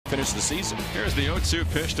finish the season. Here's the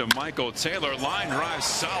 0-2 pitch to Michael Taylor. Line drive,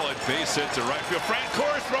 solid base hit to right field.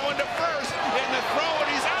 Francoeur throwing to first, in the throw, and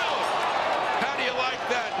he's out. How do you like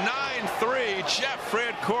that? 9-3. Jeff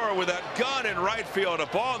Francoeur with that gun in right field. A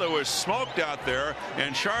ball that was smoked out there,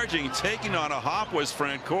 and charging, taking on a hop was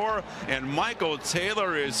Francoeur, and Michael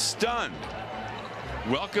Taylor is stunned.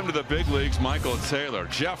 Welcome to the big leagues, Michael Taylor.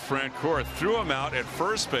 Jeff Francoeur threw him out at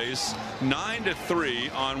first base,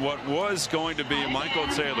 9-3 on what was going to be Michael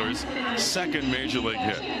Taylor's second major league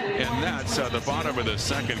hit. And that's how the bottom of the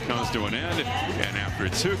second comes to an end. And after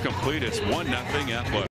 2 complete, it's 1-0 Athletics.